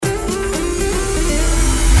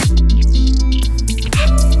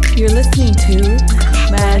to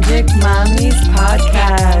Magic Mommies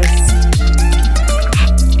Podcast.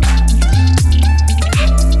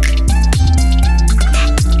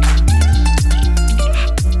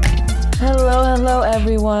 Hello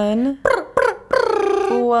everyone.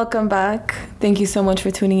 Welcome back. Thank you so much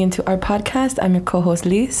for tuning into our podcast. I'm your co-host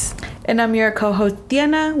Liz. And I'm your co-host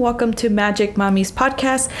Diana. Welcome to Magic Mommies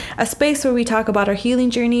Podcast, a space where we talk about our healing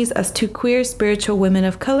journeys as two queer spiritual women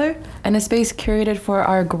of color. And a space curated for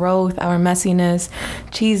our growth, our messiness.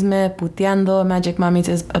 Chisme, Puteando. Magic Mommies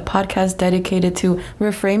is a podcast dedicated to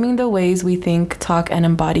reframing the ways we think, talk, and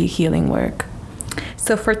embody healing work.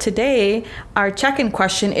 So for today, our check-in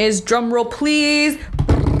question is, drumroll please,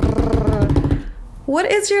 what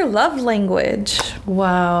is your love language?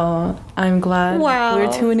 Wow, I'm glad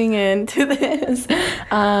we're tuning in to this.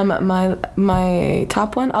 My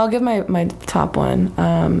top one, I'll give my top one.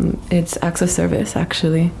 It's acts of service,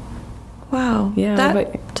 actually. Wow, yeah,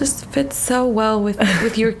 that just fits so well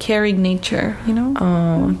with your caring nature, you know?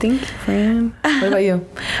 Oh, thank you, friend. What about you?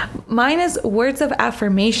 Mine is words of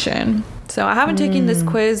affirmation. So I haven't taken this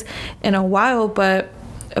quiz in a while, but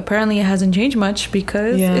apparently it hasn't changed much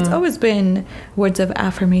because it's always been words of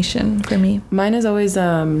affirmation for me. Mine is always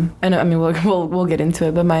and I mean we'll get into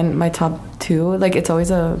it, but my top two, like, it's always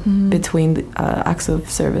between acts of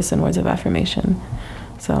service and words of affirmation.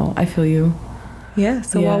 So I feel you. Yeah,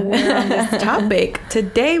 so while we're on this topic,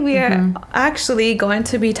 today we are actually going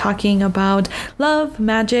to be talking about love,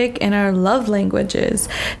 magic, and our love languages.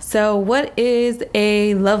 So what is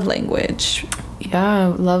a love language? Yeah,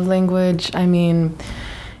 love language, I mean,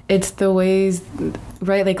 it's the ways,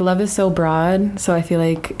 right? Like, love is so broad, so I feel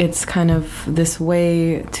like it's kind of this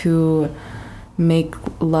way to make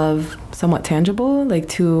love somewhat tangible, like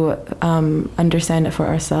to understand it for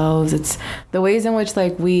ourselves. It's the ways in which,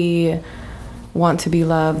 like, we want to be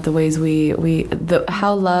loved, the ways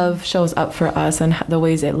how love shows up for us, and the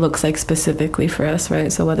ways it looks like specifically for us, right?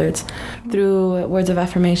 So whether it's through words of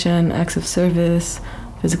affirmation, acts of service,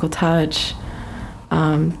 physical touch,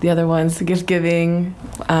 the other ones, gift giving,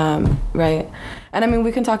 right? And I mean,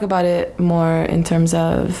 we can talk about it more in terms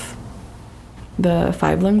of the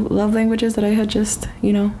 5 love languages that I had just,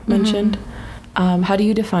 mentioned. How do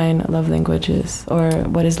you define love languages, or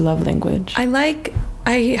what is love language?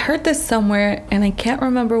 I heard this somewhere and I can't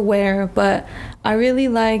remember where, but I really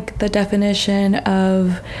like the definition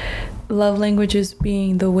of love languages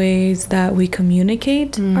being the ways that we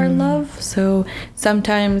communicate our love. So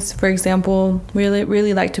sometimes, for example, we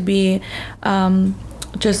really like to be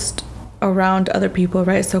just around other people,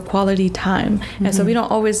 right? So quality time. And so we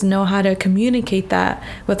don't always know how to communicate that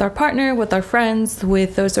with our partner, with our friends,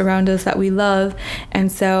 with those around us that we love.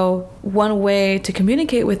 And so one way to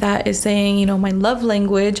communicate with that is saying, my love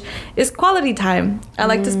language is quality time. I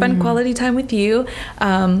like to spend quality time with you.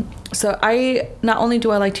 So not only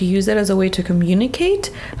do I like to use it as a way to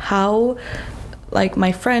communicate how, like,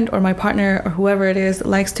 my friend or my partner or whoever it is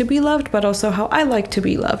likes to be loved, but also how I like to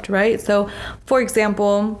be loved, right? So for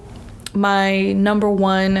example, my number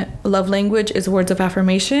one love language is words of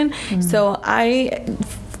affirmation. So I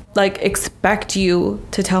expect you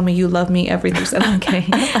to tell me you love me every Thursday. Okay,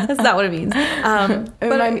 that's not what it means.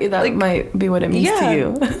 But might be what it means to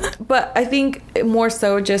you. But I think more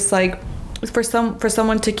so just like for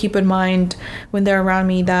someone to keep in mind when they're around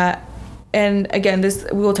me that. And again,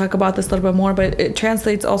 we will talk about this a little bit more, but it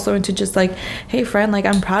translates also into just like, hey friend, like,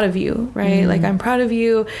 I'm proud of you, right? Like, I'm proud of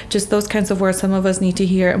you. Just those kinds of words some of us need to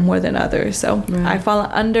hear more than others. So I fall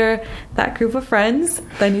under that group of friends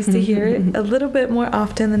that needs to hear it a little bit more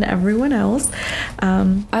often than everyone else.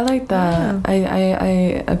 I like that. Yeah.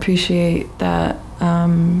 I appreciate that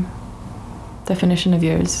definition of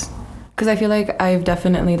yours, because I feel like I've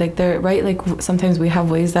definitely, like, right, like, sometimes we have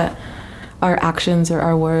ways that our actions or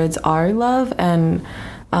our words are love, and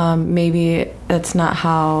maybe that's not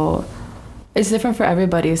how it's different for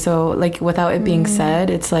everybody. So, like, without it being said,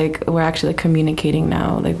 it's like we're actually communicating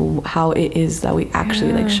now, like, how it is that we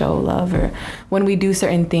actually like show love, or when we do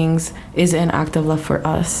certain things, is it an act of love for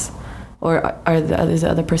us, or is the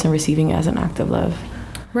other person receiving it as an act of love,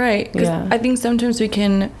 right? Because I think sometimes we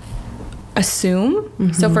can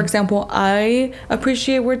assume. So for example, I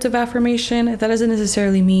appreciate words of affirmation. That doesn't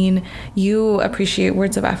necessarily mean you appreciate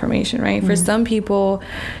words of affirmation, right? For some people,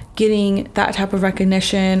 getting that type of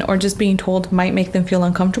recognition or just being told might make them feel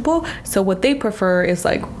uncomfortable. So what they prefer is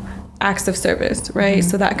like acts of service, right?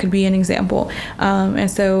 So that could be an example. And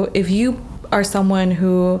so if you are someone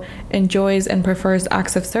who enjoys and prefers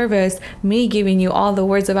acts of service, me giving you all the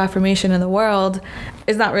words of affirmation in the world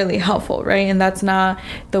is not really helpful, right? And that's not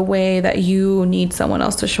the way that you need someone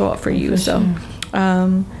else to show up for you. So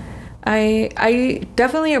I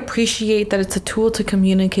definitely appreciate that it's a tool to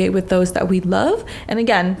communicate with those that we love. And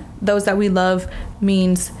again, those that we love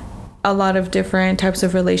means a lot of different types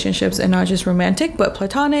of relationships, and not just romantic, but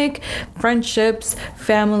platonic, friendships,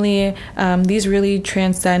 family. These really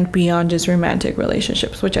transcend beyond just romantic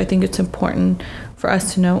relationships, which I think it's important for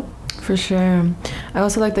us to know. For sure. I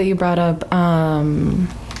also like that you brought up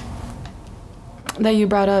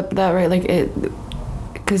that, right, like it,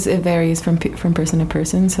 because it varies from person to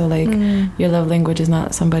person. So like your love language is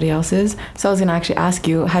not somebody else's. So I was gonna actually ask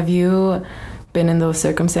you, have you been in those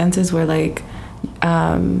circumstances where like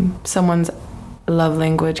someone's love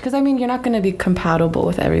language, because I mean you're not going to be compatible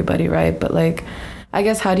with everybody, right? But like, I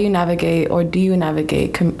guess, how do you navigate, or do you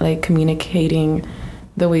navigate communicating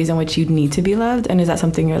the ways in which you need to be loved? And is that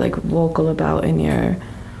something you're like vocal about in your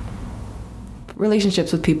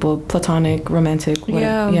relationships with people, platonic, romantic,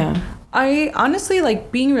 whatever? Yeah. I honestly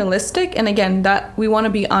like being realistic, and again, that we want to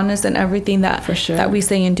be honest in everything that for sure that we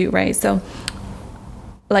say and do, right? So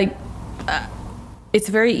like it's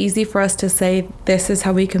very easy for us to say this is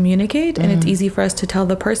how we communicate, and it's easy for us to tell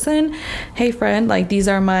the person, hey friend, like these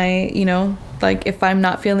are my, you know, like if I'm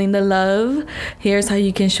not feeling the love, here's how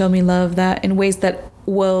you can show me love that in ways that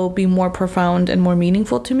will be more profound and more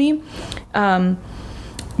meaningful to me.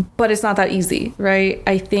 But it's not that easy, right?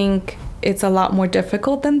 I think it's a lot more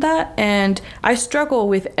difficult than that, and I struggle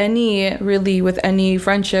with any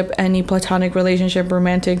friendship, any platonic relationship,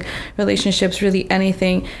 romantic relationships, really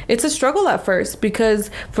anything. It's a struggle at first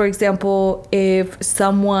because, for example, if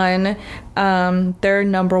someone their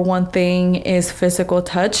number one thing is physical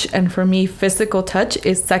touch, and for me physical touch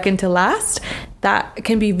is second to last, that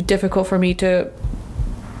can be difficult for me to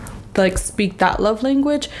like speak that love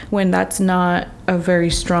language when that's not a very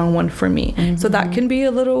strong one for me. So that can be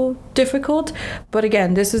a little difficult, but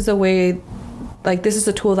again, this is a way, like this is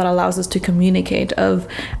a tool that allows us to communicate of,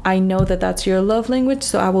 I know that that's your love language,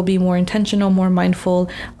 so I will be more intentional, more mindful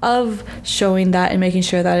of showing that and making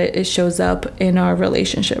sure that it shows up in our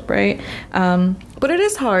relationship, right? But it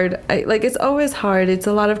is hard. It's always hard. It's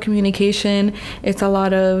a lot of communication. It's a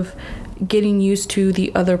lot of getting used to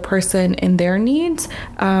the other person and their needs.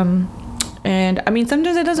 And I mean,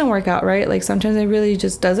 sometimes it doesn't work out, right? Like sometimes it really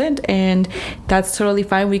just doesn't, and that's totally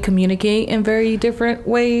fine. We communicate in very different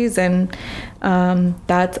ways, and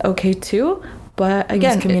that's okay too. But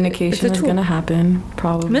again, miscommunication is gonna happen,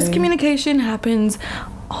 probably. Miscommunication happens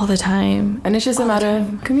all the time, and it's just a matter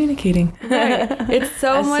of communicating. Right. It's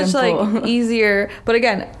so much simple. Like easier, but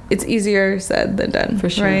again, it's easier said than done. For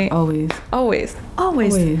sure, right? Always.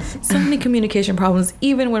 So many communication problems,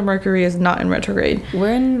 even when Mercury is not in retrograde.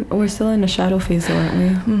 We're still in the shadow phase, though,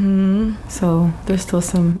 aren't we? So there's still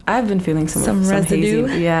I've been feeling some residue.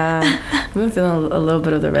 Yeah, I've been feeling a little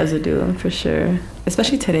bit of the residue for sure.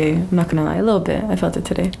 Especially today, I'm not gonna lie, a little bit. I felt it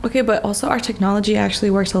today. Okay, but also our technology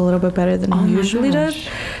actually works a little bit better than it usually does.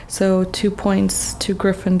 So 2 points to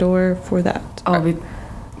Gryffindor for that.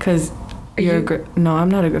 Because no, I'm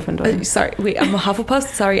not a Gryffindor. Sorry, wait, I'm a Hufflepuff.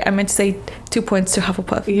 Sorry, I meant to say 2 points to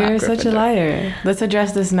Hufflepuff. You're such a liar. Let's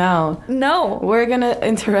address this now. No, we're gonna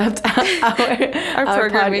interrupt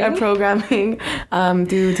our programming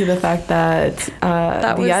due to the fact that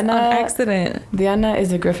that was Diana, on accident. Diana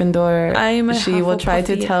is a Gryffindor. She will try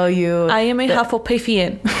to tell you. I am a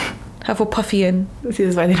Hufflepuffian. Hufflepuffian. This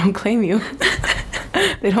is why they don't claim you.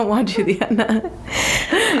 They don't want you, Diana.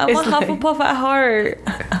 I'm a Hufflepuff at heart.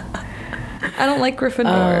 I don't like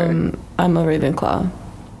Gryffindor. I'm a Ravenclaw.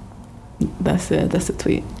 That's it. That's the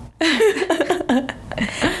tweet.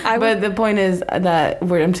 But the point is that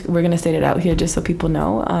we're gonna state it out here just so people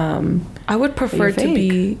know. I would prefer to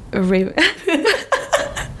be a Raven.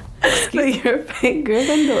 But you're fake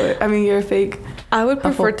Gryffindor. I mean, you're fake. I would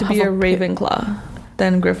prefer to be a Ravenclaw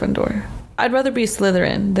than Gryffindor. I'd rather be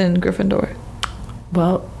Slytherin than Gryffindor.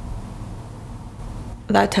 Well,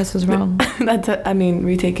 that test was wrong.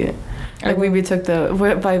 Retake it. Like we retook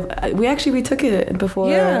we actually retook it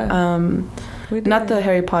before. Yeah. Not the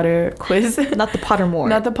Harry Potter quiz. Not the Pottermore.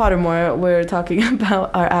 Not the Pottermore. We're talking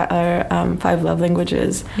about our 5 love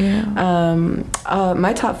languages. Yeah.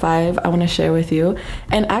 My top 5 I want to share with you,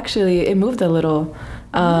 and actually it moved a little.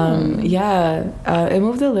 It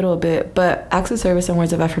moved a little bit, but acts of service and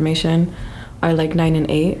words of affirmation are like 9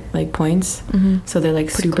 and 8 like points. So they're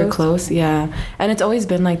like pretty super close. Yeah, and it's always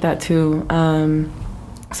been like that too.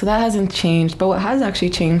 So that hasn't changed, but what has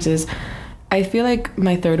actually changed is I feel like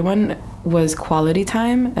my third one was quality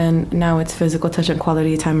time, and now it's physical touch and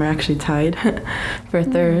quality time are actually tied for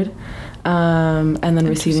third. And then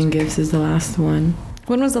receiving gifts is the last one.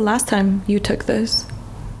 When was the last time you took this?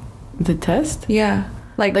 The test? Yeah.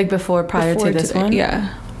 Like prior to this one?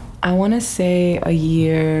 Yeah. I want to say a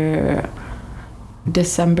year,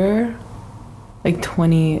 December, like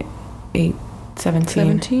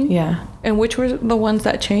 2017. Yeah. And which were the ones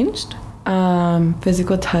that changed?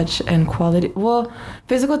 Physical touch and quality. Well,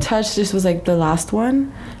 physical touch just was like the last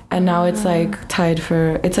one, and now it's like tied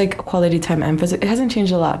for, it's like quality time and physical. It hasn't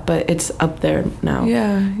changed a lot, but it's up there now.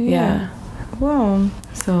 Yeah. Wow.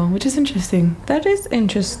 So, which is interesting. That is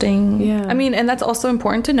interesting. Yeah. I mean, and that's also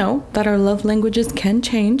important to know that our love languages can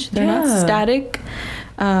change. They're not static.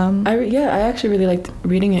 I actually really liked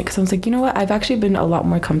reading it because I was like, you know what? I've actually been a lot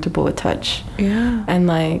more comfortable with touch. Yeah. And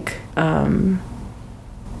like,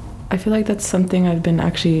 I feel like that's something I've been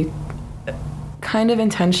actually kind of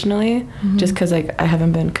intentionally, just because like I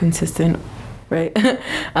haven't been consistent, right?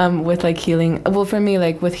 With like healing. Well, for me,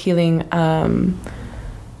 like with healing,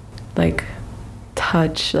 like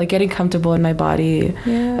touch, like getting comfortable in my body.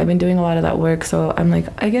 Yeah. I've been doing a lot of that work, so I'm like,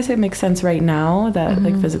 I guess it makes sense right now that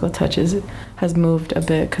like physical touch has moved a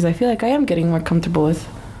bit, because I feel like I am getting more comfortable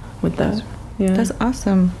with that. Yeah. That's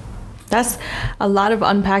awesome. That's a lot of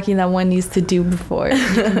unpacking that one needs to do before you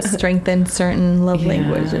can strengthen certain love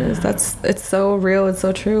languages. It's so real, it's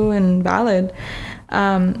so true and valid.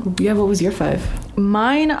 What was your 5?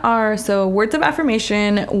 Mine are, so words of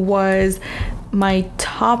affirmation was my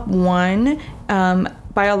top one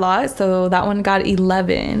by a lot, so that one got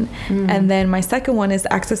 11. And then my second one is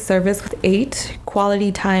acts of service with 8,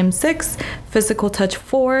 quality time 6, physical touch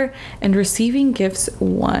 4, and receiving gifts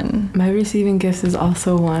 1. My receiving gifts is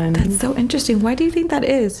also 1. That's so interesting. Why do you think that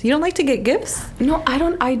is? You don't like to get gifts? No,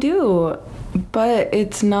 I do, but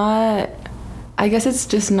it's not, I guess it's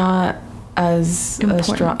just not as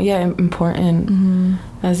important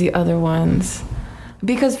as the other ones.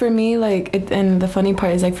 Because for me, like, and the funny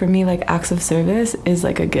part is, like, for me, like, acts of service is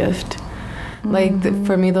like a gift. Like,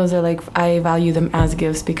 for me, those are like, I value them as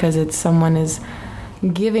gifts because it's someone is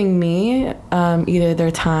giving me either their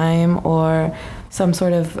time or some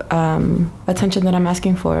sort of attention that I'm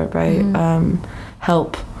asking for, right?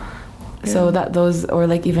 Help. Yeah. So that those, or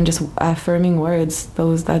like even just affirming words,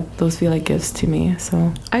 those feel like gifts to me.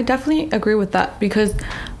 So I definitely agree with that, because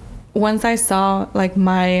once I saw like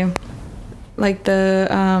my, like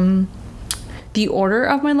the order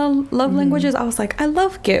of my love languages, I was like, I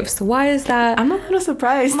love gifts. Why is that? I'm a little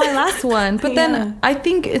surprised. My last one. But then I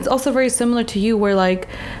think it's also very similar to you, where like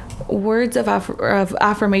words of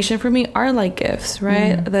affirmation for me are like gifts,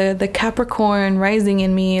 right? The Capricorn rising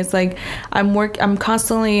in me is like, I'm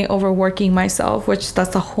constantly overworking myself, which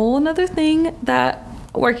that's a whole another thing that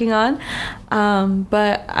working on.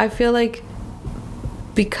 But I feel like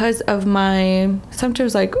because of my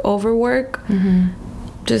sometimes like overwork,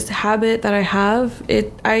 just habit that I have,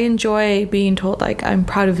 I enjoy being told like I'm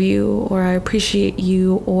proud of you, or I appreciate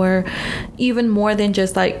you, or even more than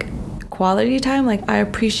just like quality time, like I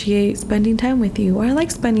appreciate spending time with you, or I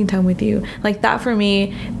like spending time with you. Like that for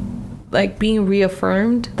me, like being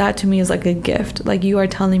reaffirmed, that to me is like a gift. Like you are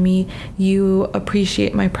telling me you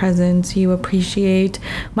appreciate my presence, you appreciate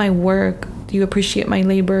my work, you appreciate my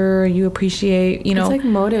labor, you appreciate, you know.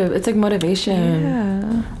 It's like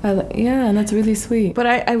motivation. Yeah, and that's really sweet. But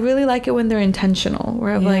I really like it when they're intentional,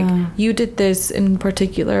 where I'm like, you did this in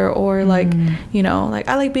particular, or like, you know, like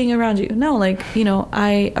I like being around you. No, like, you know,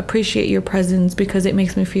 I appreciate your presence because it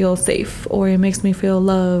makes me feel safe, or it makes me feel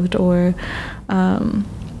loved, or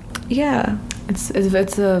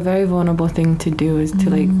it's a very vulnerable thing to do, is to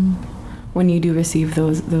like when you do receive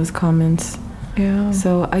those comments. Yeah.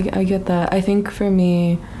 So I get that. I think for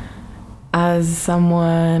me, as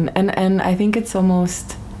someone, and I think it's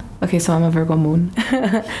almost, okay, so I'm a Virgo moon.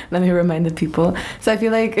 Let me remind the people. So I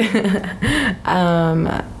feel like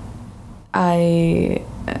I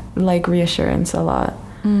like reassurance a lot.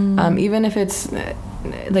 Even if it's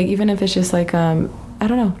just like I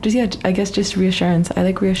don't know, just I guess just reassurance. I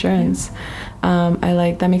like reassurance. I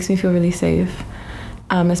like that, makes me feel really safe.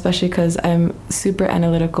 Especially because I'm super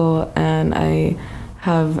analytical and I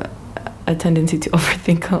have a tendency to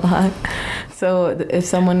overthink a lot. So if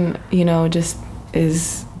someone, you know, just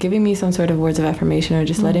is giving me some sort of words of affirmation, or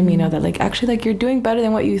just letting me know that like, actually, like, you're doing better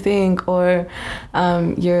than what you think, or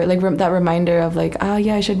you're like that reminder of like,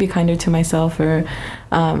 yeah, I should be kinder to myself, or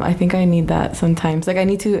I think I need that sometimes. Like I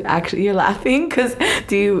need to actually, you're laughing because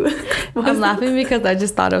I'm laughing because I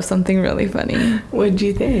just thought of something really funny. What do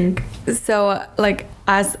you think? So like,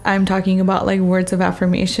 as I'm talking about like words of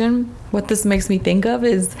affirmation, what this makes me think of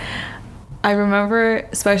is, I remember,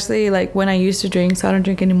 especially like when I used to drink, so I don't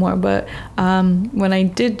drink anymore, but when I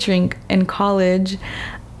did drink in college,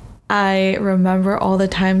 I remember all the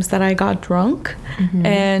times that I got drunk,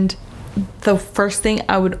 and the first thing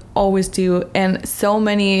I would always do, and so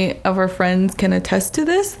many of our friends can attest to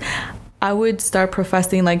this, I would start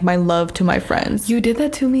professing like my love to my friends. You did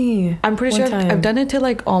that to me. I'm pretty sure I've done it to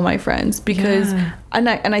like all my friends, because and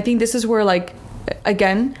I think this is where, like,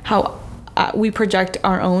 again, how we project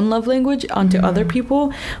our own love language onto other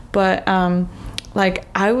people. But like,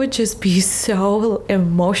 I would just be so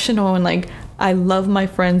emotional, and like, I love my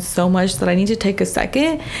friends so much that I need to take a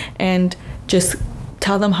second and just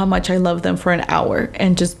tell them how much I love them for an hour,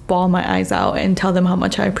 and just bawl my eyes out and tell them how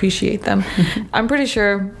much I appreciate them. I'm pretty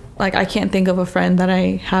sure, like, I can't think of a friend that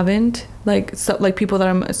I haven't, like, so, like, people that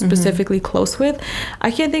I'm specifically close with.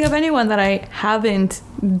 I can't think of anyone that I haven't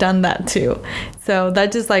done that to. So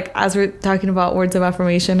that just, like, as we're talking about words of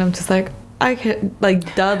affirmation, I'm just like, I could,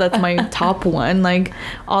 like, duh, that's my top one. Like,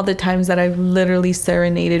 all the times that I've literally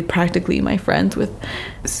serenaded practically my friends with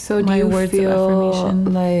my words of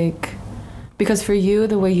affirmation. Like, because for you,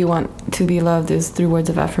 the way you want to be loved is through words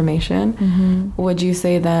of affirmation. Would you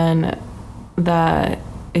say then that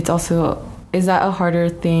it's also, is that a harder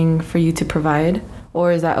thing for you to provide,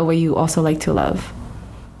 or is that a way you also like to love?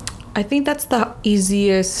 I think that's the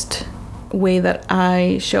easiest way that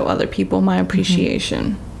I show other people my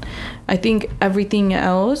appreciation. I think everything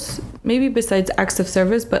else, maybe besides acts of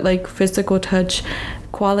service, but like physical touch,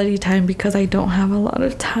 quality time, because I don't have a lot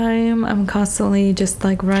of time. I'm constantly just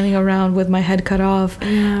like running around with my head cut off.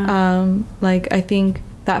 Like, I think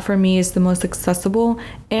that for me is the most accessible,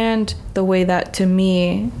 and the way that to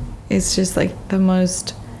me is just like the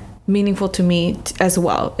most meaningful to me as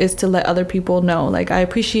well, is to let other people know, like, I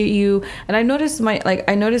appreciate you. And I noticed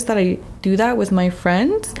that I do that with my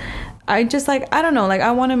friends. I just, like, I don't know, like,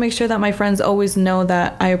 I want to make sure that my friends always know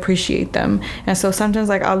that I appreciate them. And so sometimes,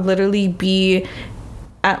 like, I'll literally be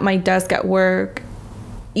at my desk at work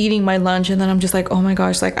eating my lunch, and then I'm just like, oh my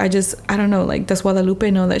gosh, like, I don't know, like, does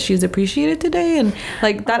Guadalupe know that she's appreciated today? And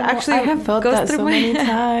like, that actually I have felt that so many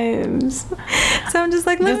times. So I'm just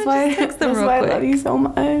like, that's why I love you so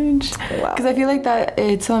much. Because I feel like that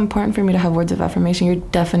it's so important for me to have words of affirmation. You're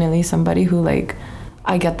definitely somebody who, like,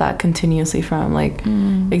 I get that continuously from, like,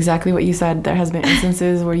 exactly what you said. There has been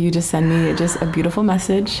instances where you just send me just a beautiful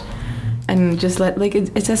message, and just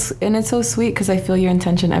it's just, and it's so sweet because I feel your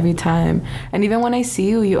intention every time. And even when I see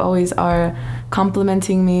you, you always are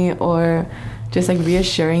complimenting me or just like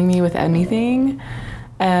reassuring me with anything.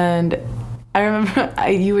 And I remember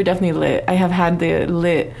you were definitely lit. I have had the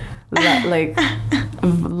lit like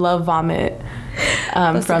love vomit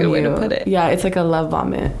That's from a good you. way to put it. Yeah, it's like a love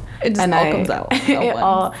vomit. It just all comes out.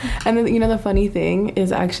 And then, you know, the funny thing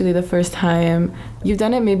is actually the first time you've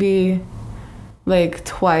done it, maybe like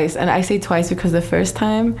twice, and I say twice because the first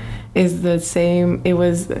time is the same. It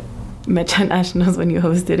was Mecha Nationals when you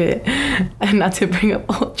hosted it, and not to bring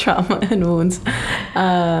up old trauma and wounds,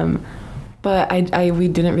 but we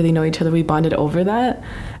didn't really know each other. We bonded over that,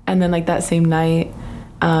 and then like that same night,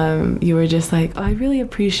 you were just like, oh, I really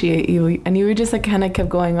appreciate you, and you were just like kind of kept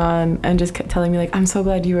going on and just kept telling me like, I'm so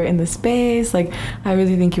glad you were in the space, like I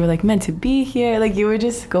really think you were like meant to be here, like you were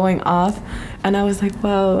just going off, and I was like,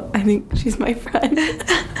 well, I think she's my friend.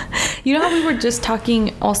 You know how we were just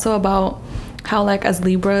talking also about how, like, as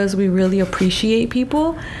Libras we really appreciate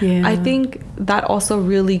people? Yeah. I think that also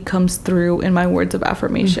really comes through in my words of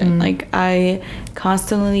affirmation. Like, I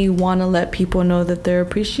constantly want to let people know that they're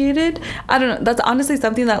appreciated. I don't know, that's honestly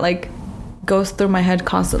something that like goes through my head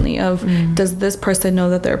constantly of does this person know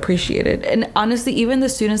that they're appreciated? And honestly, even the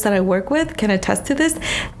students that I work with can attest to this,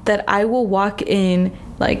 that I will walk in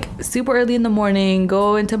like super early in the morning,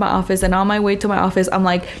 go into my office, and on my way to my office I'm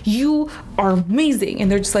like, you are amazing,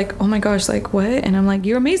 and they're just like, oh my gosh, like what? And I'm like,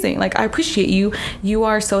 you're amazing, like I appreciate you, you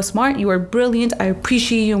are so smart, you are brilliant, I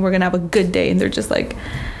appreciate you, and we're gonna have a good day. And they're just like,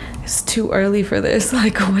 it's too early for this,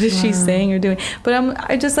 like what is she saying or doing? But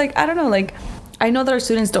I just like, I don't know, like I know that our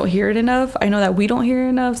students don't hear it enough, I know that we don't hear it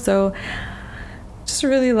enough, so just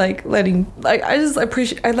really like letting, like I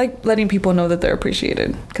like letting people know that they're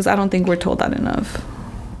appreciated, because I don't think we're told that enough.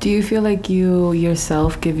 Do you feel like you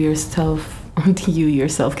yourself give yourself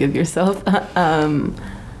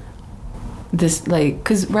this, like,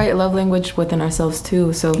 because right, love language within ourselves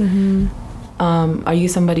too, so are you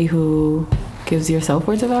somebody who gives yourself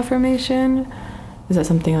words of affirmation? Is that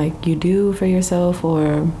something like you do for yourself,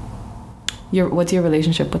 or what's your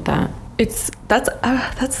relationship with that?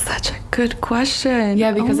 That's such a good question.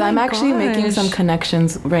 Yeah, because I'm actually making some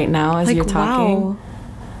connections right now as you're talking. Wow.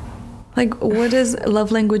 Like, what is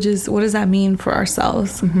love languages? What does that mean for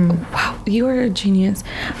ourselves? Wow, you are a genius.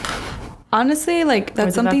 Honestly, like that's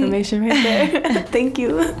words something. Of affirmation right there. Thank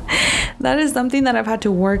you. That is something that I've had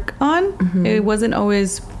to work on. It wasn't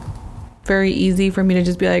always very easy for me to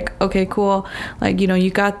just be like, okay, cool, like, you know,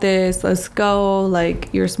 you got this, let's go, like,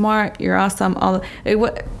 you're smart, you're awesome,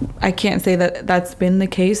 I can't say that that's been the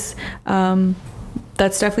case.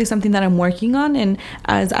 That's definitely something that I'm working on, and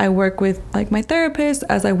as I work with like my therapist,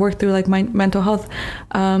 as I work through like my mental health,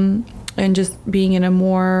 and just being in a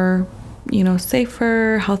more, you know,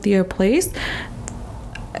 safer, healthier place,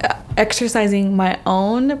 exercising my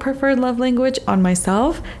own preferred love language on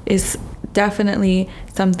myself is definitely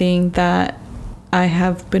something that I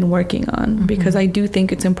have been working on, because I do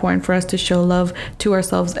think it's important for us to show love to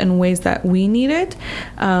ourselves in ways that we need it.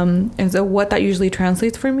 And so what that usually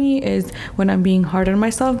translates for me is when I'm being hard on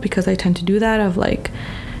myself, because I tend to do that of like,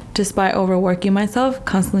 despite overworking myself,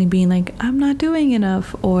 constantly being like, I'm not doing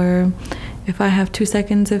enough. Or if I have 2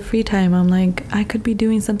 seconds of free time, I'm like, I could be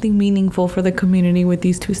doing something meaningful for the community with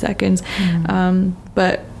these 2 seconds.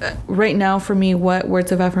 But right now for me, what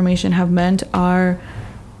words of affirmation have meant are,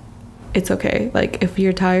 it's okay. Like, if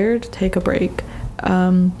you're tired, take a break.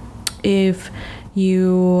 If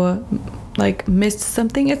you like missed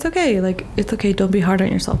something, it's okay. Like, it's okay. Don't be hard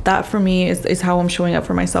on yourself. That for me is how I'm showing up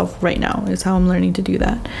for myself right now. Is how I'm learning to do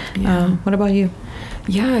that. Yeah. What about you?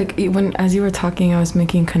 Yeah, when as you were talking, I was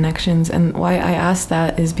making connections, and why I asked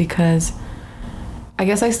that is because I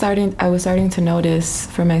guess I was starting to notice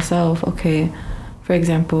for myself. Okay, for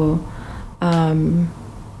example,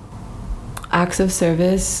 acts of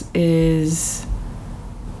service is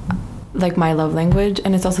like my love language,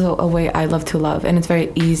 and it's also a way I love to love, and it's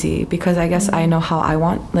very easy because I guess I know how I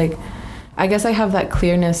want, like, I guess I have that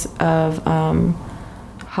clearness of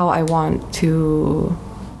how I want to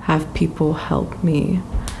have people help me,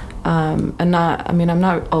 and I'm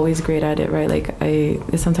not always great at it, right? Like,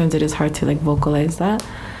 sometimes it is hard to like vocalize that,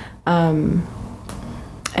 and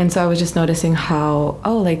so I was just noticing how,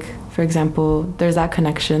 like, for example, there's that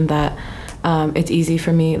connection that it's easy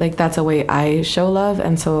for me, like, that's a way I show love,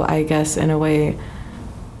 and so I guess in a way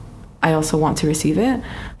I also want to receive it.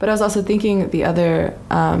 But I was also thinking the other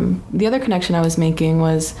connection I was making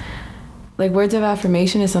was, like, words of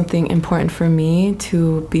affirmation is something important for me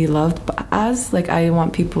to be loved as. Like, I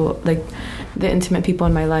want people, like the intimate people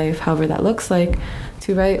in my life, however that looks like,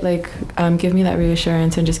 to write, like, give me that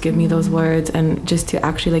reassurance and just give me those words, and just to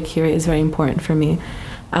actually like hear it is very important for me.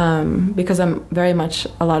 Because I'm very much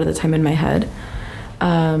a lot of the time in my head,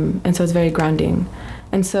 and so it's very grounding.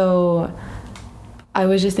 And so I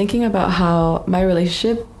was just thinking about how my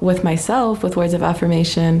relationship with myself with words of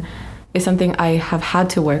affirmation is something I have had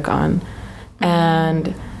to work on,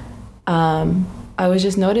 and I was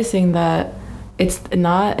just noticing that it's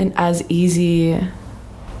not as easy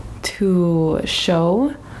to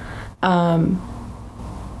show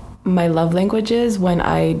my love languages when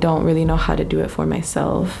I don't really know how to do it for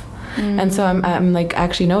myself. And so I'm like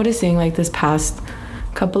actually noticing, like, this past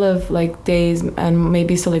couple of like days and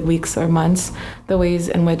maybe still like weeks or months, the ways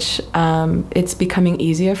in which it's becoming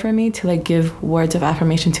easier for me to like give words of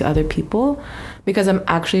affirmation to other people, because I'm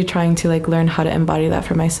actually trying to like learn how to embody that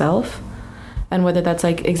for myself. And whether that's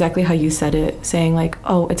like exactly how you said it, saying like,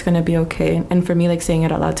 oh, it's gonna be okay, and for me, like, saying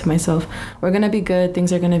it out loud to myself, we're gonna be good,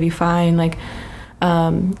 things are gonna be fine, like,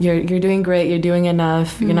 you're doing great, you're doing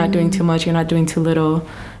enough, you're not doing too much, you're not doing too little,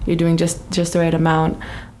 you're doing just the right amount.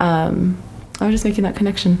 I was just making that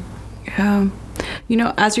connection. Yeah. You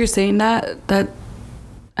know, as you're saying that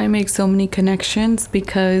I make so many connections,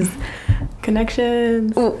 because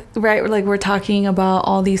connections, right, like, we're talking about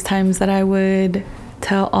all these times that I would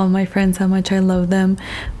tell all my friends how much I love them,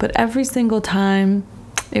 but every single time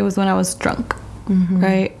it was when I was drunk,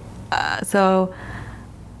 right? So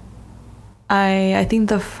I think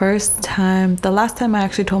the last time I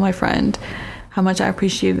actually told my friend how much I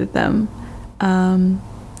appreciated them,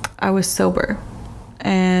 I was sober,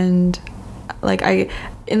 and like,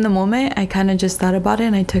 in the moment I kind of just thought about it,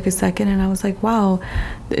 and I took a second, and I was like, wow,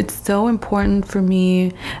 it's so important for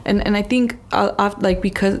me. And I think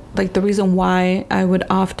because like the reason why I would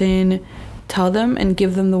often tell them and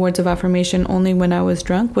give them the words of affirmation only when I was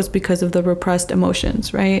drunk was because of the repressed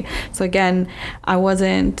emotions, right? So again, I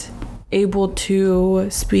wasn't able to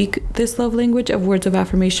speak this love language of words of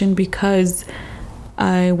affirmation because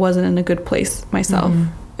I wasn't in a good place myself.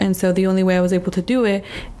 And so the only way I was able to do it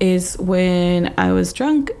is when I was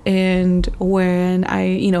drunk, and when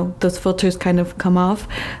those filters kind of come off.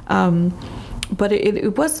 But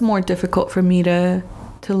it was more difficult for me to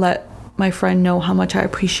let my friend know how much I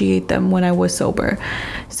appreciate them when I was sober.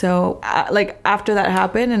 So like, after that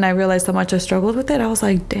happened and I realized how much I struggled with it, I was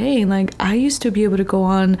like, dang, like, I used to be able to go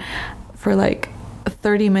on for like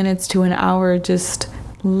 30 minutes to an hour just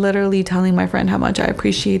literally telling my friend how much I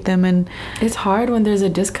appreciate them. And it's hard when there's a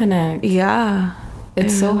disconnect. Yeah.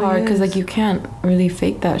 it's so really hard because like you can't really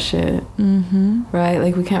fake that shit, right?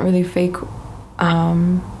 Like we can't really fake.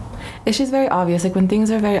 It's just very obvious. Like when things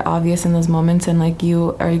are very obvious in those moments, and like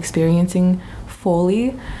you are experiencing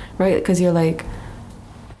fully, right? Because you're like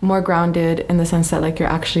more grounded in the sense that like you're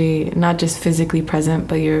actually not just physically present,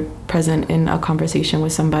 but you're present in a conversation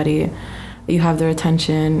with somebody. You have their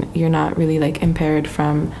attention. You're not really like impaired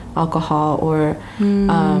from alcohol or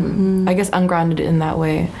I guess ungrounded in that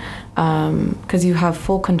way, because you have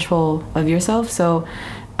full control of yourself. So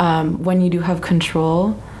when you do have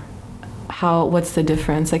control, what's the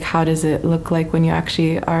difference? Like how does it look like when you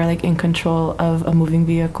actually are like in control of a moving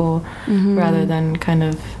vehicle rather than kind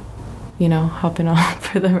of, you know, hopping off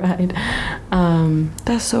for the ride?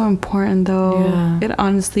 That's so important though. Yeah. It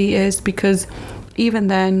honestly is, because even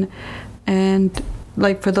then, and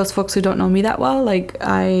like for those folks who don't know me that well, like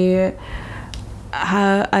I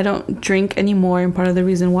don't drink anymore, and part of the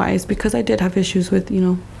reason why is because I did have issues with, you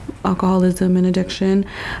know, alcoholism and addiction,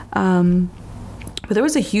 but there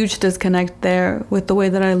was a huge disconnect there with the way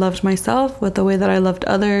that I loved myself, with the way that I loved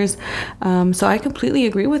others, so I completely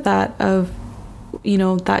agree with that, of, you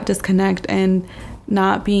know, that disconnect and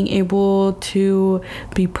not being able to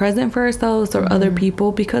be present for ourselves or other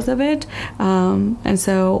people because of it. And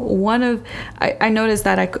so I noticed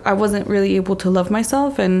that I wasn't really able to love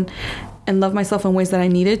myself and love myself in ways that I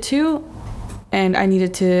needed to. And I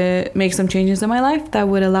needed to make some changes in my life that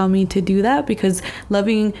would allow me to do that, because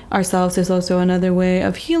loving ourselves is also another way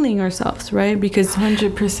of healing ourselves, right? Because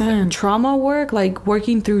 100% trauma work, like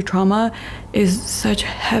working through trauma, is such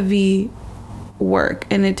heavy work,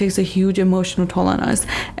 and it takes a huge emotional toll on us.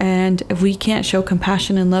 And if we can't show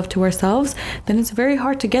compassion and love to ourselves, then it's very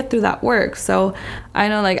hard to get through that work. So I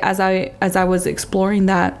know, like, as I was exploring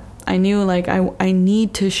that, I knew like I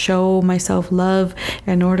need to show myself love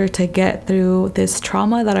in order to get through this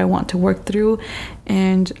trauma that I want to work through.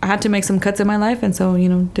 And I had to make some cuts in my life, and so, you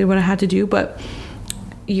know, did what I had to do. But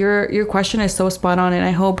your question is so spot on, and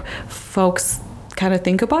I hope folks kind of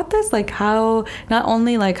think about this, like how, not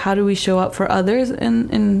only like how do we show up for others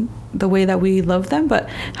in the way that we love them, but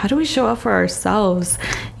how do we show up for ourselves,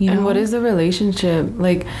 you know? And what is the relationship?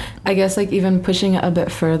 Like, I guess like even pushing it a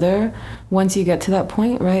bit further, once you get to that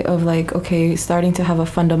point, right, of like, okay, starting to have a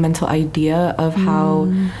fundamental idea of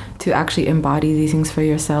how to actually embody these things for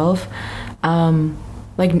yourself,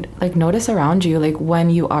 like notice around you, like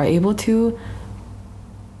when you are able to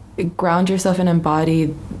ground yourself and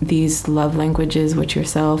embody these love languages with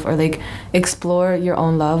yourself, or like explore your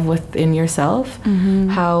own love within yourself,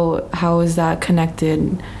 how is that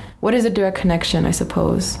connected? What is a direct connection, I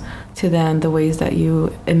suppose, to then the ways that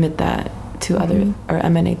you emit that to other, or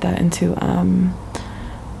emanate that into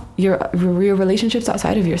your relationships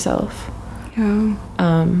outside of yourself?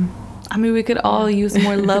 I mean, we could all use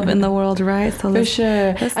more love in the world, right? So for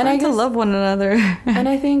sure. Let's learn to love one another. And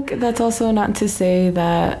I think that's also not to say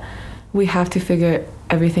that we have to figure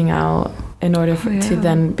everything out in order to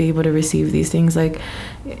then be able to receive these things. Like,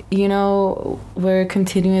 you know, we're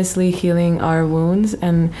continuously healing our wounds,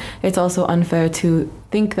 and it's also unfair to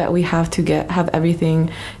think that we have to have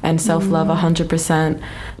everything and self-love 100%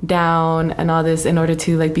 down and all this in order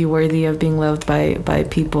to like be worthy of being loved by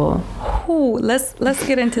people. Ooh, let's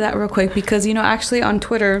get into that real quick, because, you know, actually on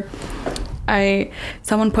Twitter,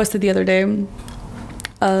 someone posted the other day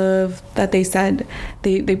that they said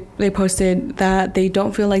they posted that they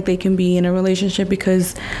don't feel like they can be in a relationship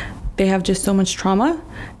because they have just so much trauma.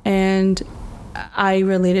 And I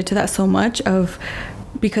related to that so much,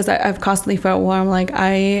 because I've constantly felt where I'm like,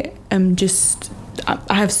 I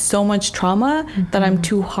have so much trauma that I'm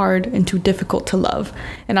too hard and too difficult to love,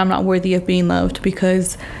 and I'm not worthy of being loved,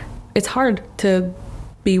 because it's hard to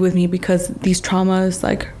be with me because these traumas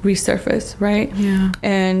like resurface, right? Yeah.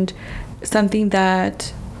 And something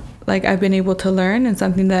that like I've been able to learn, and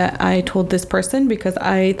something that I told this person because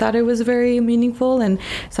I thought it was very meaningful and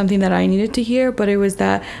something that I needed to hear, but it was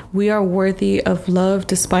that we are worthy of love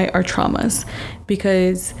despite our traumas,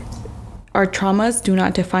 because our traumas do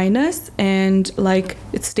not define us. And like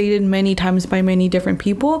it's stated many times by many different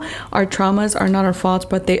people, our traumas are not our fault,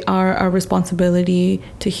 but they are our responsibility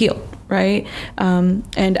to heal, right?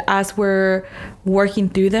 And as we're working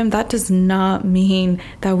through them, that does not mean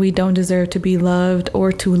that we don't deserve to be loved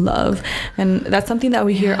or to love. And that's something that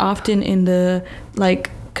we hear often in the like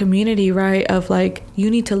community, right, of like you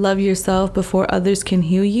need to love yourself before others can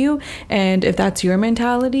heal you. And if that's your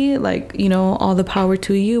mentality, like, you know, all the power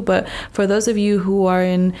to you. But for those of you who are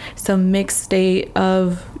in some mixed state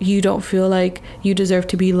of you don't feel like you deserve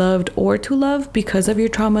to be loved or to love because of your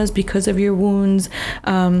traumas, because of your wounds,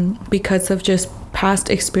 because of just past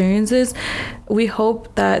experiences, we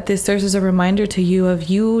hope that this serves as a reminder to you of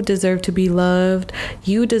you deserve to be loved,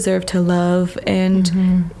 you deserve to love,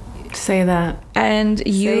 and say that. And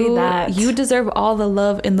you that. You deserve all the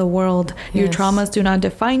love in the world. Yes. Your traumas do not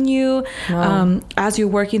define you. No. As you're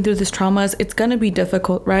working through these traumas, it's going to be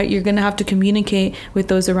difficult, right? You're going to have to communicate with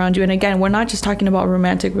those around you. And again, we're not just talking about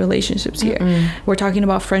romantic relationships here. We're talking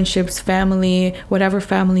about friendships, family, whatever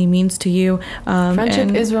family means to you.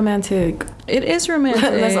 Friendship is romantic. It is romantic.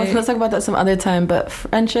 Let's talk about that some other time, but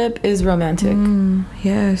friendship is romantic.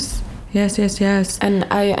 Yes. And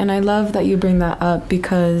I love that you bring that up,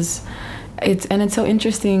 because it's so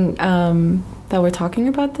interesting that we're talking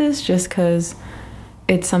about this, just because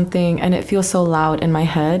it's something, and it feels so loud in my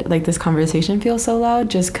head. Like, this conversation feels so loud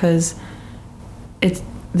just because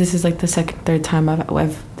this is like the third time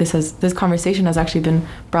this conversation has actually been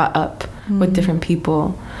brought up with different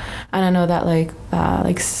people. And I know that like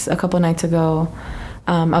a couple nights ago,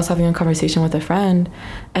 I was having a conversation with a friend,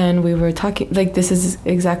 and we were talking, like, this is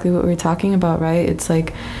exactly what we were talking about, right? It's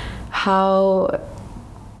like how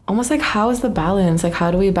is the balance? Like,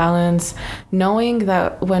 how do we balance knowing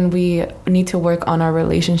that when we need to work on our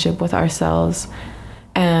relationship with ourselves,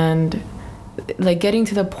 and like getting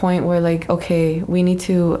to the point where, like, okay, we need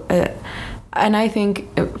to and I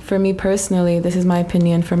think for me personally, this is my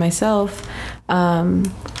opinion for myself,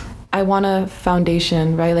 I want a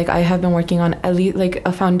foundation, right? Like, I have been working on at least like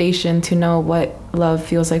a foundation to know what love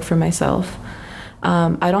feels like for myself.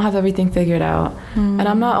 I don't have everything figured out, and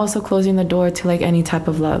I'm not also closing the door to like any type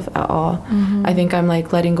of love at all. I think I'm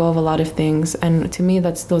like letting go of a lot of things, and to me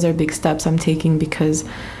those are big steps I'm taking, because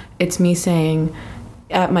it's me saying,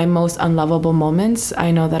 at my most unlovable moments,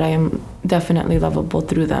 I know that I am definitely lovable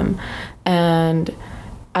through them, and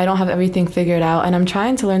I don't have everything figured out, and I'm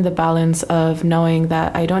trying to learn the balance of knowing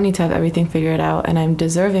that I don't need to have everything figured out, and I'm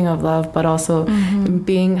deserving of love, but also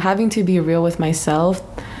having to be real with myself.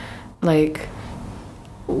 Like,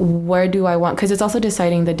 where do I want, because it's also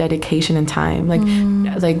deciding the dedication and time,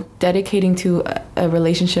 like dedicating to a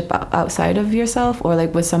relationship outside of yourself, or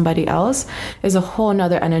like with somebody else, is a whole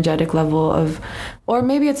nother energetic level of, or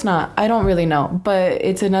maybe it's not, I don't really know, but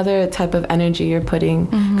it's another type of energy you're putting,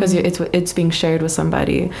 because it's being shared with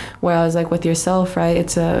somebody, whereas like with yourself, right,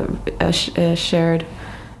 it's a shared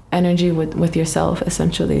energy with yourself,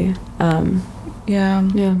 essentially. Yeah.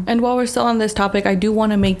 And while we're still on this topic, I do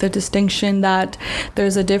want to make the distinction that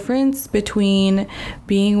there's a difference between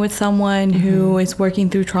being with someone who is working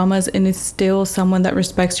through traumas and is still someone that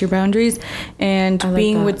respects your boundaries, and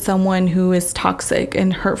being with someone who is toxic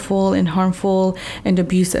and hurtful and harmful and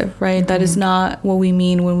abusive, right? That is not what we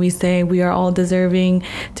mean when we say we are all deserving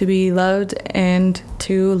to be loved and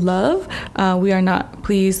to love. We are not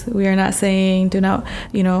saying, do not,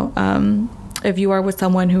 if you are with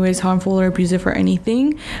someone who is harmful or abusive or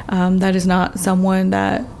anything, that is not someone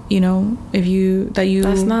that,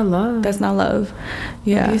 that's not love. That's not love.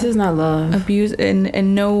 Yeah. Abuse is not love. Abuse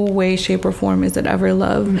in no way, shape, or form is it ever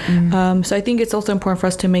love. So I think it's also important for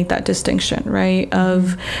us to make that distinction, right?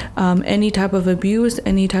 Of any type of abuse,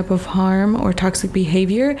 any type of harm or toxic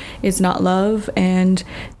behavior is not love, and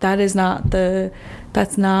that's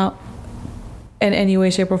not in any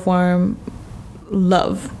way, shape, or form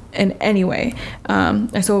love in any way.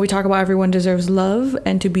 And so when we talk about everyone deserves love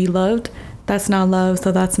and to be loved, that's not love.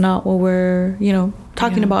 So that's not what we're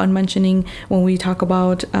talking about and mentioning when we talk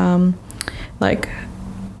about like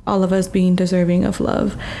all of us being deserving of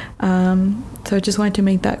love. So I just wanted to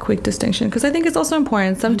make that quick distinction, because I think it's also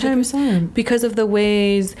important sometimes 100%. Because of the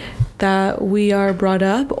ways that we are brought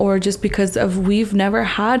up, or just because we've never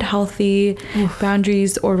had healthy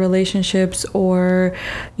boundaries or relationships or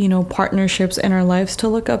partnerships in our lives to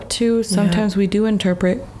look up to. Sometimes we do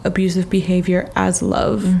interpret abusive behavior as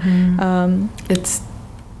love. It's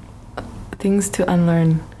things to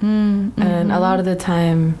unlearn. And a lot of the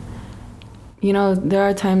time, there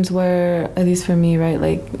are times where, at least for me, right,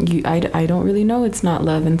 like I don't really know it's not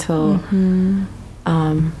love until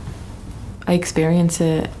I experience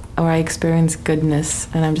it, or I experience goodness,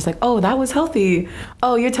 and I'm just like, oh, that was healthy.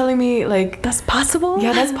 Oh, you're telling me like that's possible?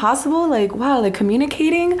 Yeah, that's possible. Like, wow, like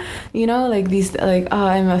communicating, like these, like, oh,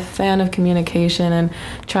 I'm a fan of communication and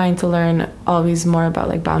trying to learn always more about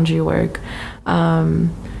like boundary work.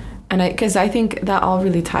 And because I think that all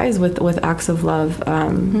really ties with acts of love.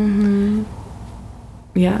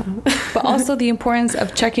 Yeah. But also the importance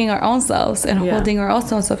of checking our own selves and holding our own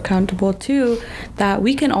selves accountable too, that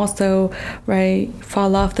we can also, right,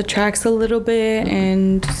 fall off the tracks a little bit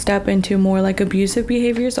and step into more like abusive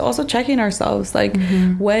behaviors. So also checking ourselves, like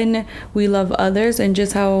when we love others and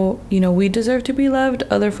just how, you know, we deserve to be loved,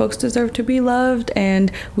 other folks deserve to be loved,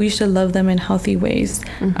 and we should love them in healthy ways.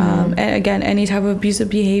 And again, any type of abusive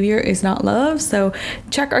behavior is not love. So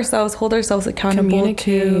check ourselves, hold ourselves accountable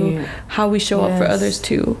to how we show up for others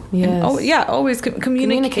too. Yes. And, always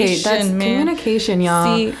communication. That's man. communication,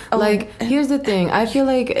 y'all. See, here's the thing. I feel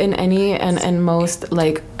like in any and most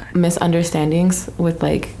like misunderstandings with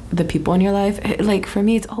like the people in your life, like for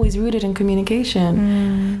me, it's always rooted in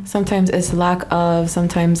communication. Sometimes it's lack of.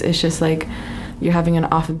 Sometimes it's just like you're having an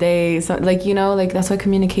off day. So like, you know, like that's why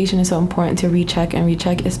communication is so important, to recheck,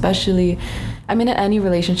 especially, I mean, in any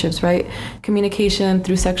relationships, right? Communication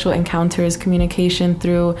through sexual encounters, communication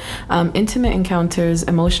through intimate encounters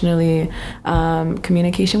emotionally,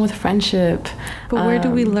 communication with friendship. But where do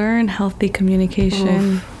we learn healthy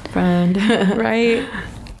communication? Friend. Right?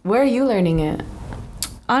 Where are you learning it?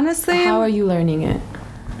 Honestly, how are you learning it?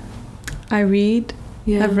 I read.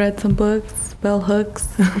 Yeah. I've read some books. Bell Hooks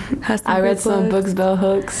has some I read some books, Bell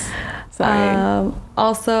Hooks. Sorry.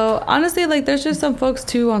 Also, honestly, like there's just some folks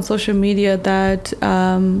too on social media that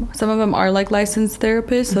some of them are like licensed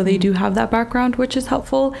therapists, so they do have that background, which is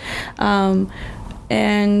helpful.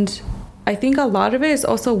 And I think a lot of it is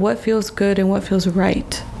also what feels good and what feels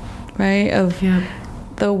right? Of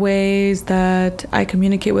the ways that I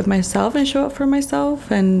communicate with myself and show up for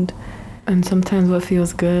myself, and sometimes what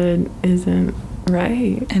feels good isn't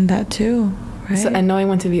right, and that too. Right. So, and knowing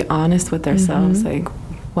when to be honest with ourselves, like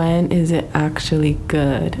when is it actually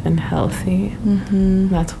good and healthy?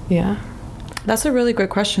 That's a really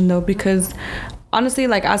great question though, because honestly,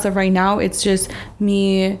 like as of right now, it's just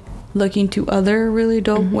me looking to other really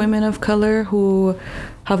dope women of color who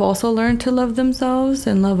have also learned to love themselves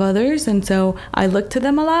and love others, and so I look to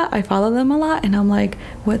them a lot, I follow them a lot, and I'm like,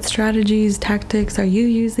 what strategies, tactics are you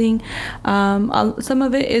using? Some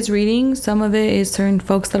of it is reading, some of it is certain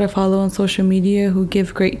folks that I follow on social media who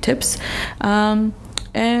give great tips,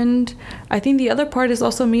 and I think the other part is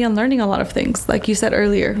also me unlearning a lot of things, like you said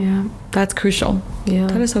earlier. That's crucial.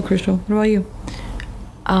 That is so crucial. What about you?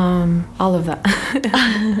 All of that.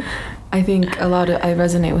 I think I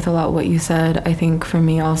resonate with a lot what you said. I think for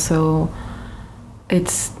me also,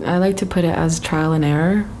 I like to put it as trial and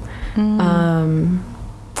error.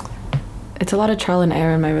 It's a lot of trial and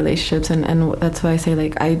error in my relationships, and that's why I say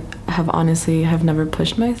like I have never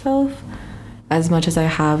pushed myself as much as I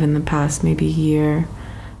have in the past maybe year,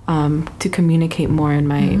 to communicate more in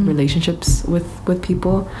my relationships with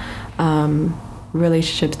people.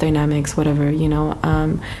 Relationships, dynamics, whatever, you know.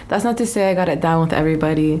 That's not to say I got it down with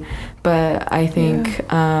everybody, but I think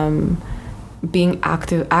being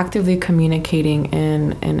actively communicating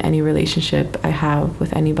in any relationship I have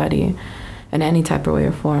with anybody in any type of way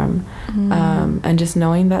or form, and just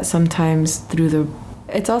knowing that sometimes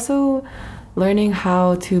it's also learning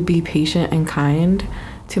how to be patient and kind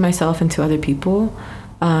to myself and to other people,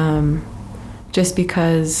 just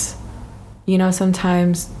because, you know,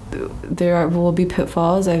 sometimes there will be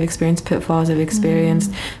pitfalls. I've experienced pitfalls. I've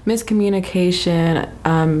experienced miscommunication.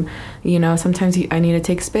 You know, sometimes I need to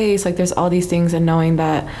take space. Like there's all these things, and knowing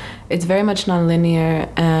that it's very much nonlinear.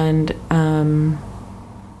 And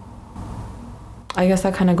I guess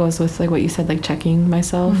that kind of goes with like what you said, like checking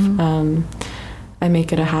myself. I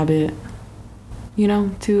make it a habit, you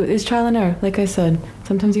know, it's trial and error. Like I said,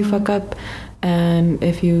 sometimes you fuck up, and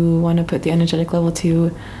if you want to put the energetic level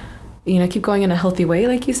to, you know, keep going in a healthy way,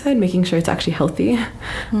 like you said, making sure it's actually healthy,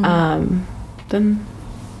 then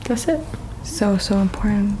that's it. So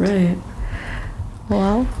important. Right.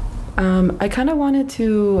 Well, I kind of wanted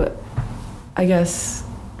to, I guess,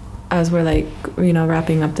 as we're like, you know,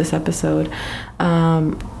 wrapping up this episode,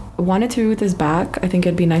 wanted to root this back. I think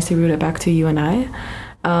it'd be nice to root it back to you and I.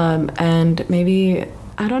 And maybe,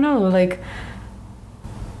 I don't know, like,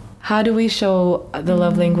 how do we show the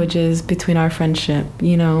love languages between our friendship?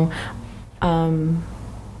 You know, how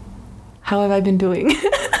have I been doing?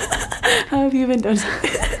 How have you been doing?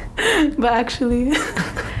 But actually,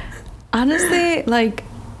 honestly, like,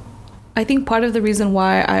 I think part of the reason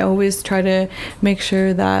why I always try to make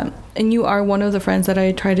sure that, and you are one of the friends that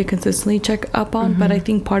I try to consistently check up on, but I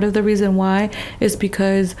think part of the reason why is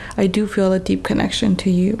because I do feel a deep connection to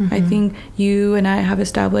you. I think you and I have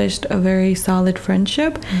established a very solid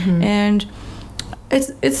friendship, and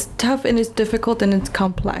it's tough and it's difficult and it's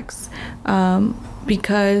complex,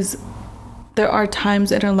 because there are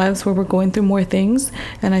times in our lives where we're going through more things,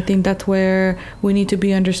 and I think that's where we need to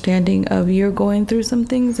be understanding of, you're going through some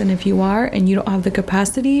things, and if you are and you don't have the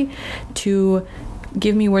capacity to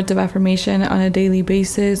give me words of affirmation on a daily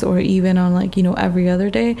basis, or even on like, you know, every other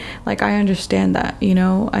day, like I understand that, you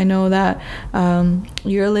know, I know that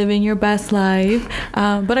you're living your best life,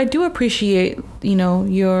 but I do appreciate, you know,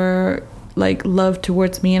 your like love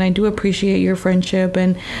towards me, and I do appreciate your friendship,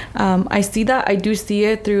 and I do see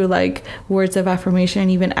it through like words of affirmation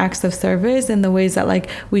and even acts of service, and the ways that like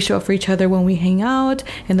we show up for each other when we hang out,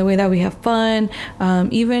 and the way that we have fun,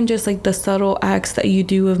 even just like the subtle acts that you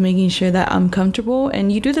do of making sure that I'm comfortable. And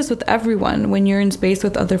you do this with everyone when you're in space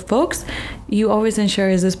with other folks. You always ensure,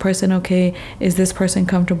 is this person okay? Is this person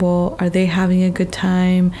comfortable? Are they having a good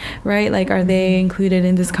time? Right? Like, are they included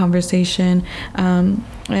in this conversation?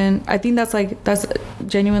 And I think that's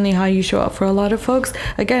genuinely how you show up for a lot of folks.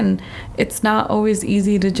 Again, it's not always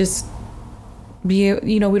easy to just be,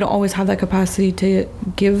 you know, we don't always have that capacity to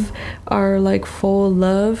give our like full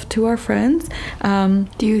love to our friends.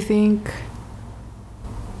 Do you think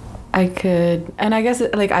I could, and I guess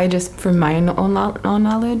like I just, from my own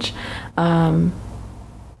knowledge, I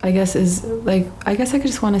guess I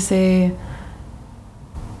just want to say,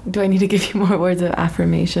 do I need to give you more words of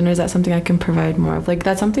affirmation, or is that something I can provide more of? Like,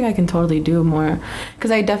 that's something I can totally do more, because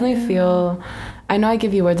I definitely feel, I know I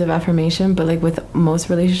give you words of affirmation, but like with most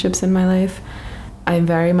relationships in my life, I'm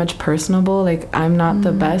very much personable. Like, I'm not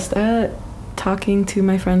the best at talking to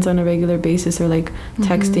my friends on a regular basis, or like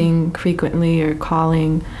texting frequently or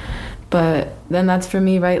calling. But then that's for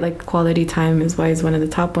me, right? Like, quality time is one of the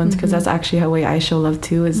top ones, because that's actually how way I show love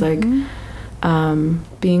too, is like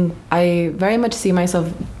I very much see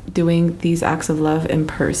myself doing these acts of love in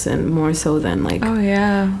person more so than like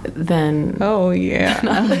than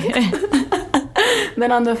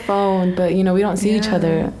on the phone. But you know, we don't see each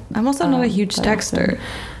other. I'm also not a huge texter,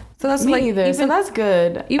 so that's me like either. Even, so that's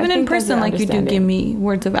good. Even in person, like, you do give me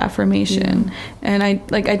words of affirmation, and I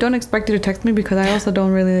don't expect you to text me, because I also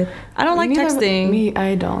don't like texting.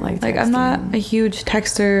 I don't like texting. Like, I'm not a huge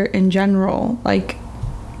texter in general, like.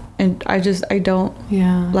 And I don't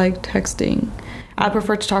like texting. I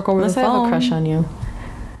prefer to talk over the phone. Unless I have a crush on you.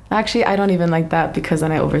 Actually, I don't even like that, because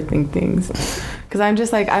then I overthink things. Because I'm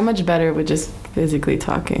just like, I'm much better with just physically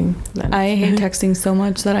talking. I hate texting so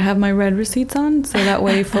much that I have my read receipts on, so that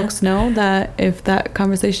way folks know that if that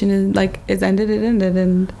conversation is ended, it ended,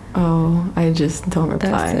 and I just don't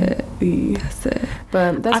reply. That's it.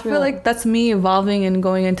 But I feel like that's me evolving and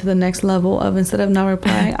going into the next level of, instead of not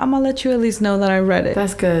replying, I'm gonna let you at least know that I read it.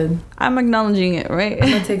 That's good. I'm acknowledging it, right?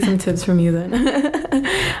 I'm gonna take some tips from you then.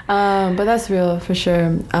 But that's real for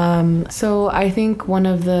sure. So I think one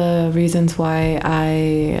of the reasons why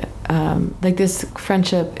I like this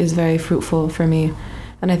friendship is very fruitful for me,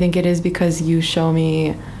 and I think it is because you show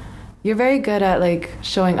me, you're very good at like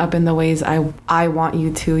showing up in the ways I want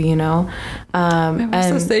you to, you know.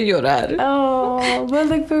 And say llorar. But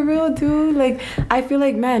like, for real, dude, like I feel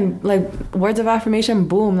like, man, like words of affirmation,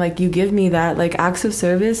 boom, like you give me that. Like acts of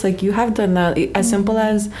service, like you have done that. As simple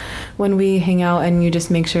as when we hang out and you just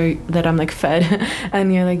make sure that I'm like fed,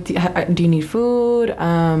 and you're like, do you need food?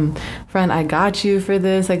 Friend, I got you for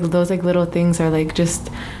this. Like those like little things are like just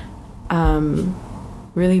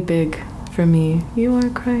really big for me. You are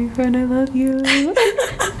crying, friend, I love you.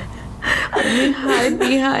 Let me hide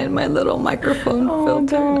behind my little microphone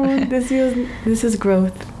filter. Don't. This is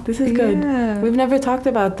growth. This is good. We've never talked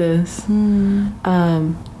about this.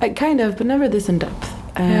 I kind of, but never this in depth.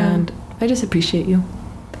 And I just appreciate you.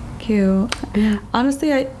 Thank you. Yeah.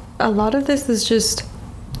 Honestly, a lot of this is just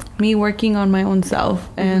me working on my own self,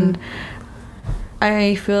 and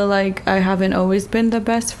I feel like I haven't always been the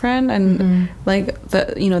best friend, and like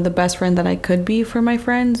the best friend that I could be for my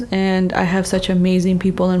friends. And I have such amazing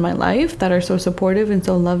people in my life that are so supportive and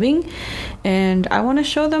so loving, and I want to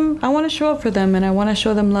show up for them, and I want to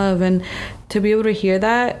show them love. And to be able to hear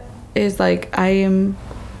that is like,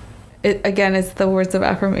 it's the words of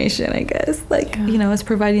affirmation, I guess. Like, you know, it's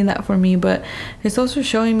providing that for me, but it's also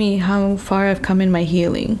showing me how far I've come in my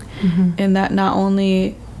healing, and that not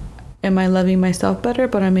only am I loving myself better,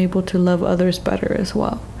 but I'm able to love others better as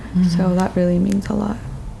well. So that really means a lot.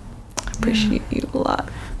 I appreciate you a lot.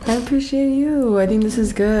 I appreciate you. I think this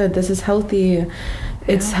is good. This is healthy.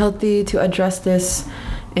 It's healthy to address this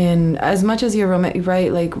in as much as your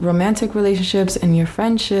romantic relationships and your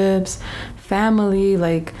friendships, family.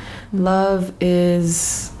 Like, love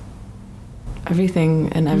is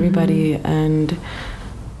everything and everybody, and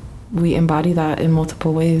we embody that in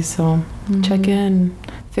multiple ways. So check in.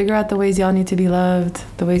 figure out the ways y'all need to be loved,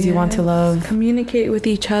 the ways you want to love. Communicate with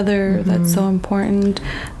each other. That's so important.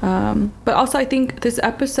 But also, I think this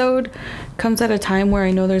episode comes at a time where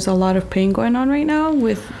I know there's a lot of pain going on right now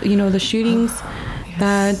with, you know, the shootings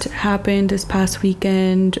that happened this past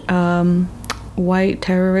weekend. White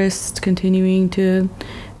terrorists continuing to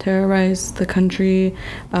terrorize the country,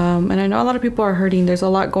 and I know a lot of people are hurting. There's a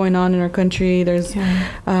lot going on in our country. There's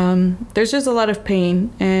just a lot of pain,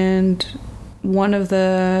 and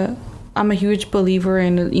I'm a huge believer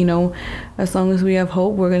in, you know, as long as we have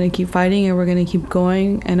hope, we're going to keep fighting and we're going to keep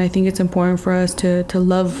going. And I think it's important for us to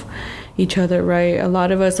love each other, right? A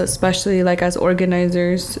lot of us, especially like as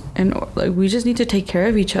organizers, and like, we just need to take care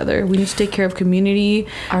of each other. We need to take care of community,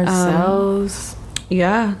 ourselves.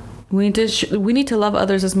 We need to love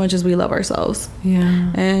others as much as we love ourselves.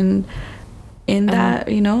 Yeah. And in that,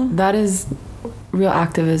 you know, that is real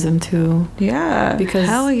activism too. Yeah. Because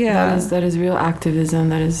hell yeah, that is real activism.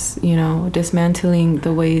 That is, you know, dismantling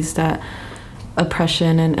the ways that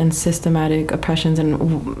oppression and systematic oppressions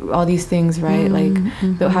and all these things, right?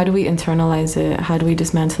 How do we internalize it? How do we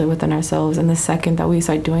dismantle it within ourselves? And the second that we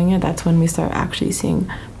start doing it, that's when we start actually seeing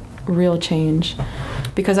real change,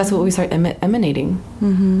 because that's what we start emanating.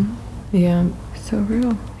 Yeah. So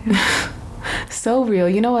real. Yeah. So real.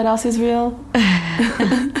 You know what else is real?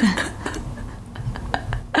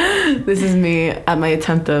 This is me at my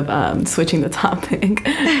attempt of switching the topic.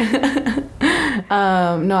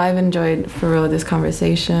 No, I've enjoyed for real this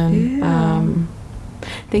conversation. Yeah.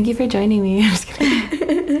 Thank you for joining me. I'm just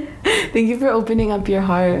kidding. Thank you for opening up your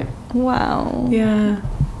heart. Wow. Yeah.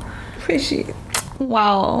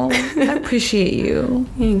 Wow. I appreciate you.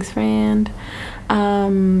 Thanks, friend.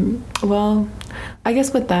 Well, I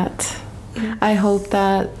guess with that, I hope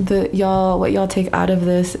that what y'all take out of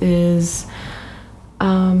this is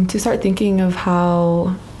to start thinking of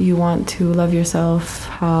how you want to love yourself,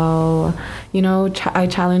 how, you know, I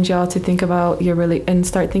challenge y'all to think about and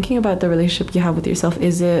start thinking about the relationship you have with yourself.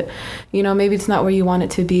 Is it, you know, maybe it's not where you want it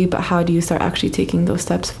to be, but how do you start actually taking those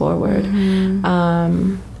steps forward?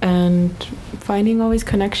 And finding always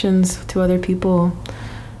connections to other people.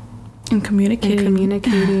 And communicating.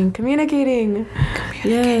 Communicating.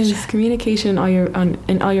 Yes, communication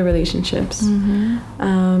in all your relationships.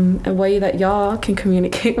 A way that y'all can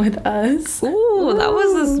communicate with us. Ooh, that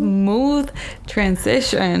was a smooth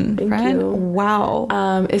transition, friend. You. Wow.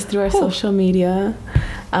 Is through our social media.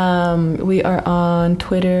 We are on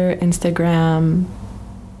Twitter, Instagram.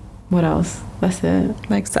 What else? That's it.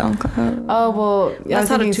 Like SoundCloud. Oh, well, that's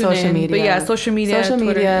how to tune social in. media. But yeah, social media. Social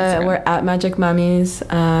Twitter, media. Instagram. We're at Magic Mommies.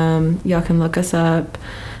 Y'all can look us up.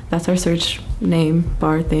 That's our search name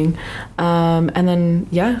bar thing. And then,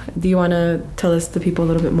 do you want to tell us, the people, a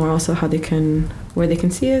little bit more also where they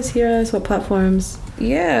can see us, hear us, what platforms?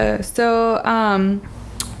 Yeah. So,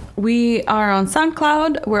 we are on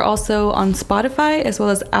SoundCloud. We're also on Spotify as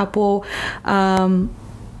well as Apple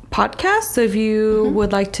podcast. So if you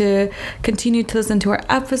would like to continue to listen to our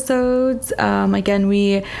episodes, again,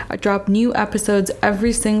 we drop new episodes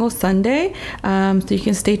every single Sunday, so you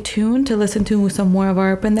can stay tuned to listen to some more of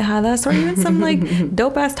our pendejadas, or even some like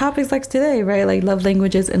dope ass topics like today, right? Like love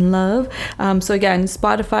languages and love. So again,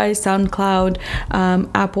 Spotify, SoundCloud,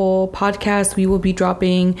 Apple Podcasts, we will be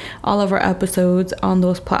dropping all of our episodes on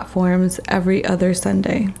those platforms every other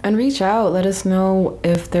Sunday. And reach out, let us know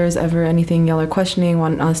if there's ever anything y'all are questioning,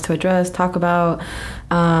 want us to address, talk about.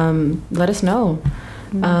 Let us know.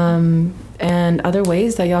 And other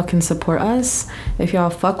ways that y'all can support us. If y'all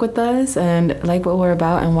fuck with us and like what we're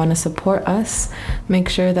about and want to support us, make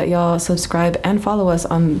sure that y'all subscribe and follow us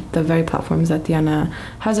on the very platforms that Diana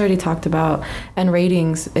has already talked about. And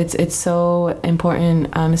ratings, it's so important,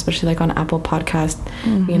 especially like on Apple Podcast.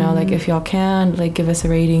 You know, like if y'all can, like give us a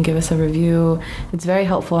rating, give us a review. It's very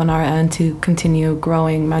helpful on our end to continue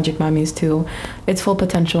growing Magic Mommies to its full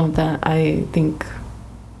potential that I think,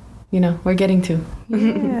 you know, we're getting to.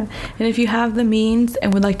 Yeah. And if you have the means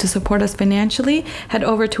and would like to support us financially, head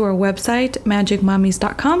over to our website,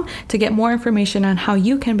 magicmommies.com, to get more information on how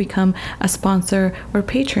you can become a sponsor or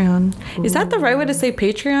Patreon. Ooh. Is that the right way to say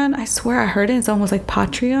Patreon? I swear I heard it. It's almost like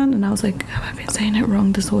Patreon. And I was like, have I been saying it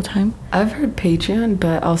wrong this whole time? I've heard Patreon,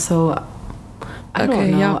 but also, I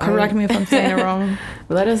don't know. Yeah, correct me if I'm saying it wrong.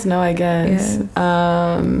 Let us know, I guess.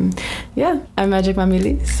 Yes. I'm Magic Mommy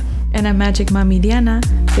Liz. And I'm Magic Mommy Diana.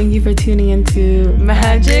 Thank you for tuning into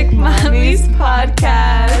Magic Mommies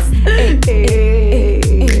Podcast. Hey.